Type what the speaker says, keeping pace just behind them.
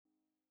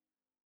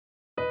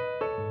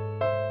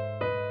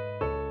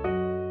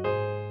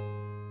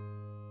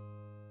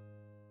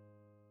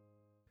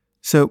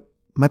So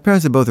my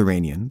parents are both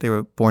Iranian. They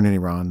were born in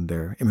Iran.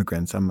 They're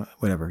immigrants. I'm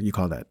whatever you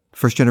call that.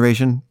 First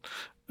generation,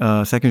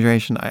 second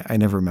generation. I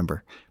never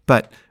remember.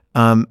 But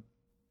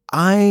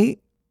I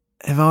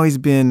have always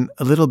been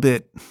a little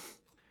bit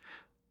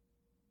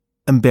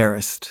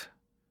embarrassed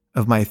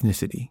of my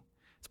ethnicity.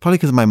 It's probably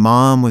because my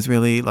mom was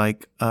really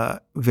like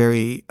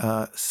very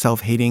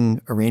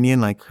self-hating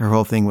Iranian. Like her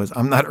whole thing was,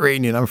 I'm not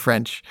Iranian, I'm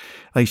French.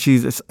 Like she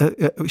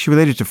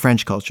related to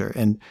French culture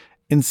and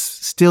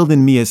instilled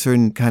in me a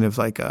certain kind of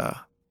like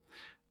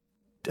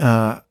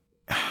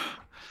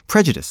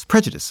prejudice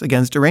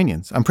against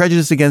Iranians. I'm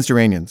prejudiced against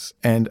Iranians,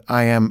 and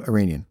I am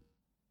Iranian.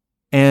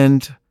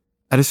 And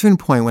at a certain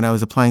point when I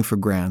was applying for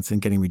grants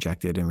and getting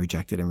rejected,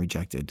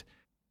 it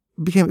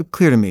became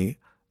clear to me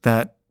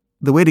that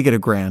the way to get a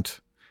grant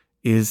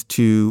is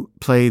to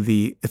play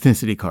the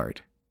ethnicity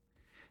card.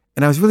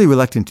 And I was really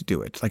reluctant to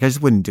do it. Like, I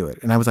just wouldn't do it.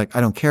 And I was like,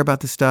 I don't care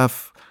about this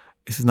stuff.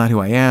 This is not who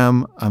I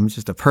am. I'm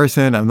just a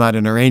person. I'm not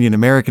an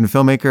Iranian-American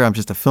filmmaker. I'm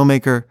just a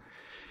filmmaker.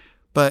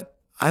 But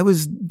I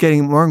was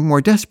getting more and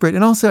more desperate.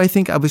 And also, I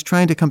think I was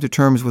trying to come to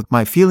terms with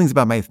my feelings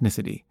about my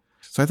ethnicity.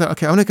 So I thought,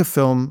 okay, I want to make a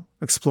film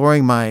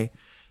exploring my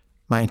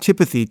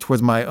antipathy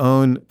towards my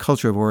own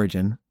culture of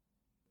origin.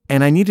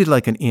 And I needed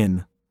like an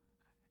in.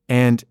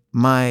 And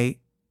my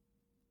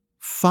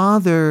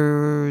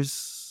father's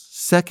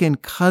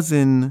second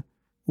cousin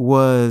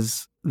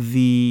was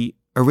the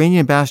Iranian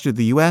ambassador to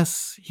the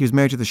U.S. He was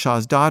married to the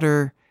Shah's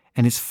daughter.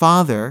 And his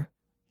father,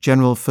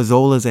 General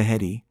Fazollah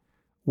Zahedi,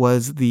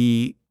 was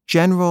the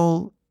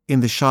general in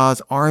the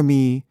Shah's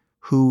army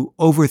who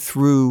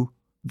overthrew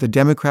the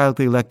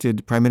democratically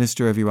elected prime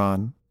minister of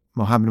Iran,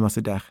 Mohammad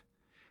Mossadegh,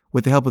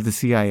 with the help of the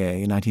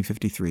CIA in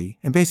 1953,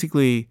 and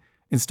basically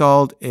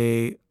installed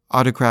a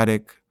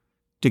autocratic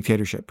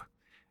dictatorship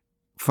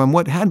from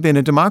what had been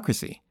a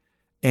democracy,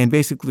 and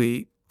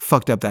basically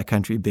fucked up that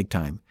country big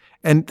time.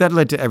 And that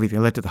led to everything.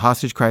 It led to the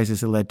hostage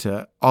crisis. It led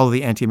to all of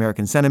the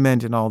anti-American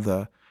sentiment and all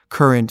the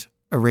current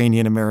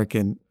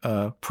Iranian-American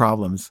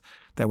problems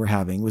that we're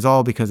having. It was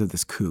all because of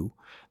this coup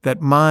that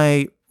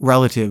my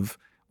relative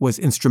was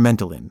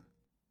instrumental in.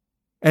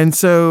 And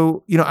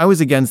so, I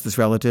was against this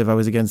relative. I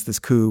was against this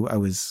coup. I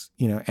was,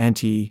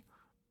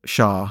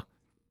 anti-Shah.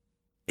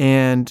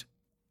 And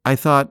I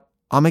thought,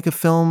 I'll make a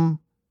film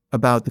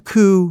about the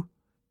coup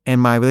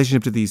and my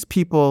relationship to these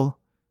people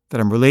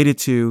that I'm related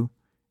to.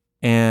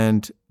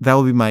 And that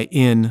will be my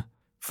in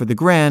for the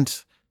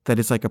grant, that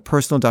it's like a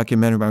personal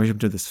documentary about my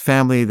relationship to this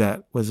family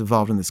that was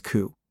involved in this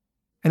coup.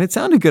 And it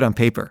sounded good on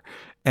paper.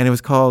 And it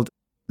was called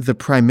The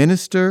Prime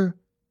Minister,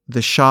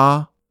 the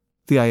Shah,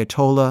 the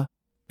Ayatollah,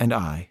 and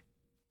I.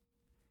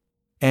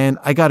 And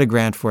I got a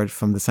grant for it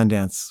from the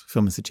Sundance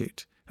Film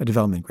Institute, a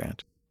development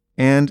grant.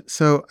 And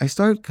so I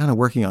started kind of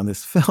working on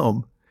this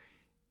film.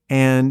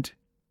 And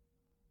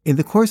in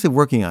the course of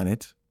working on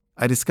it,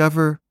 I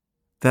discover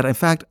that, in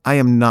fact, I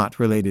am not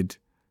related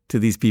to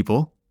these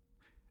people.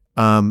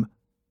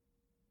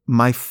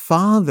 My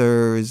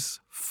father's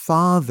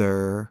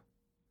father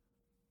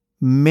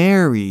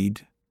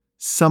married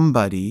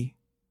somebody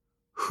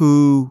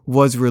who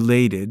was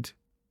related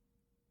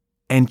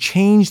and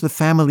changed the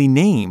family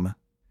name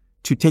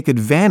to take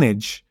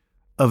advantage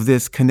of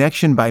this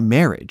connection by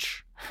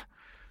marriage.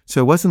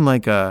 So it wasn't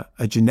like a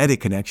genetic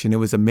connection. It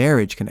was a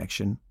marriage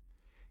connection.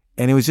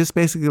 And it was just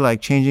basically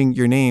like changing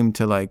your name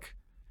to like,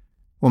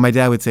 well, my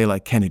dad would say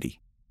like Kennedy,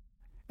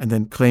 and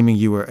then claiming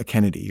you were a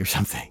Kennedy or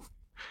something.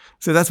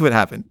 So that's what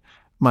happened.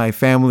 My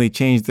family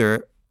changed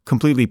their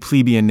completely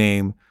plebeian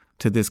name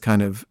to this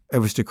kind of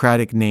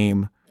aristocratic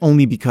name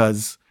only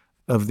because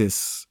of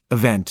this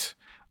event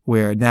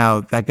where now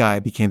that guy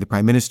became the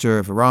prime minister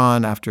of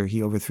Iran after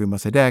he overthrew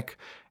Mossadegh,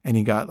 and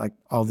he got like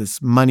all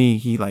this money.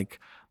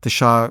 The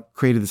Shah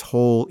created this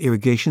whole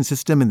irrigation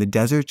system in the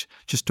desert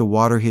just to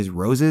water his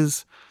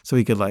roses so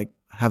he could like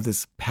have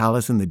this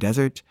palace in the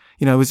desert.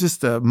 It was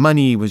just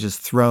money was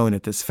just thrown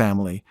at this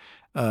family.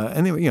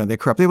 And they were, they're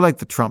corrupt. They were like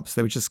the Trumps.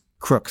 They were just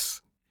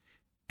crooks.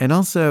 And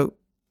also,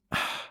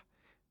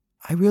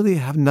 I really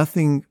have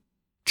nothing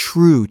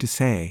true to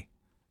say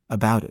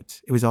about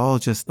it. It was all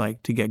just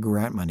like to get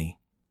grant money.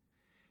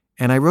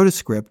 And I wrote a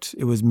script.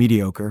 It was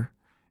mediocre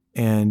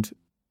and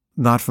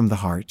not from the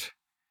heart.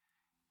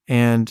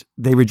 And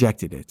they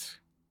rejected it.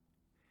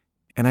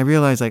 And I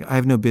realized like I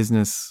have no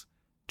business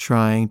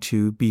trying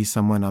to be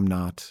someone I'm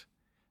not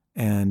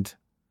and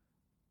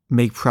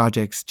make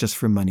projects just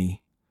for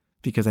money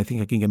because I think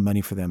I can get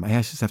money for them. I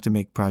just have to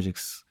make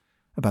projects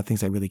about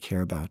things I really care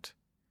about.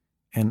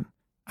 And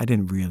I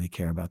didn't really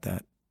care about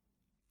that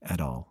at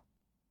all.